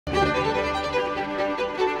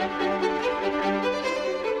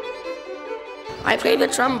I play the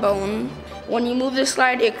trombone. When you move the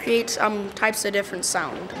slide, it creates types of different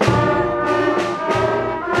sound.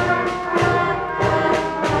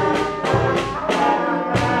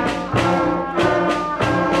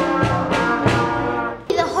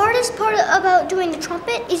 The hardest part about doing the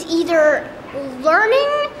trumpet is either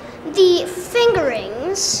learning the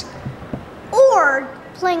fingerings or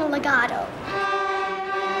playing legato.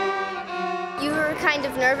 You were kind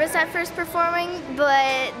of nervous at first performing,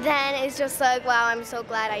 but then it's just like, wow, I'm so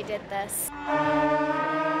glad I did this.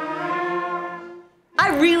 I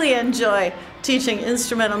really enjoy teaching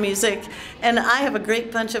instrumental music, and I have a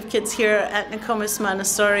great bunch of kids here at Nokomis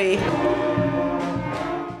Montessori.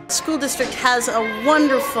 The school district has a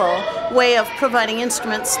wonderful way of providing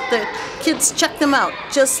instruments. The kids check them out,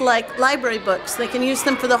 just like library books. They can use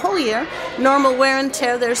them for the whole year. Normal wear and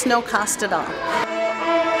tear, there's no cost at all.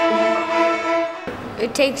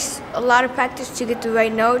 It takes a lot of practice to get the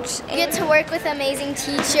right notes. You get to work with amazing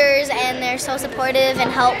teachers, and they're so supportive and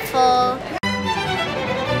helpful.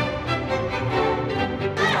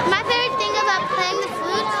 My favorite thing about playing the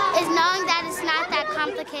flute is knowing that it's not that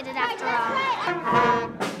complicated after all.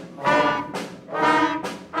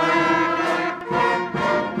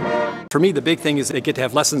 For me, the big thing is they get to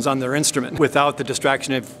have lessons on their instrument without the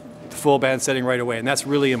distraction of the full band setting right away, and that's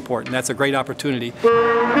really important. That's a great opportunity.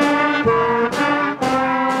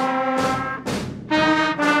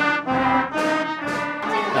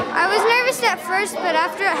 I was nervous at first, but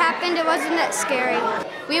after it happened, it wasn't that scary.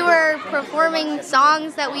 We were performing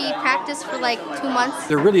songs that we practiced for like 2 months.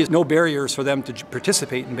 There really is no barriers for them to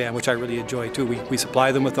participate in band, which I really enjoy too. We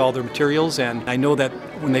supply them with all their materials, and I know that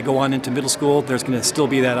when they go on into middle school, there's going to still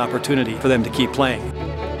be that opportunity for them to keep playing.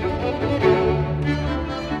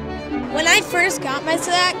 When I first got my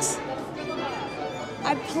sax,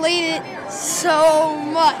 I played it so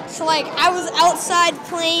much. Like, I was outside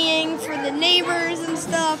playing for the neighbors and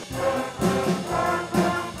stuff.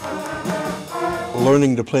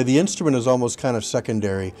 Learning to play the instrument is almost kind of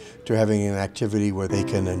secondary to having an activity where they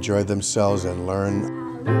can enjoy themselves and learn.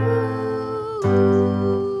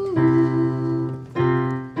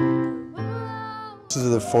 This is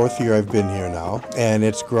the 4th year I've been here now, and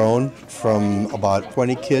it's grown from about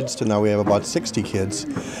 20 kids to now we have about 60 kids.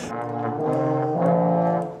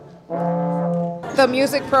 The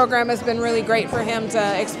music program has been really great for him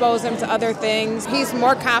to expose him to other things. He's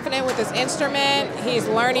more confident with his instrument. He's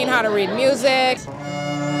learning how to read music.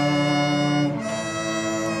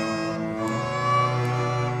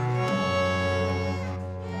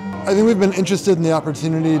 I think we've been interested in the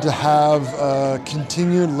opportunity to have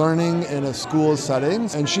continued learning in a school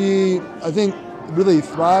setting. And she, I think, really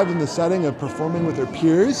thrived in the setting of performing with her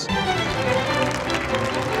peers.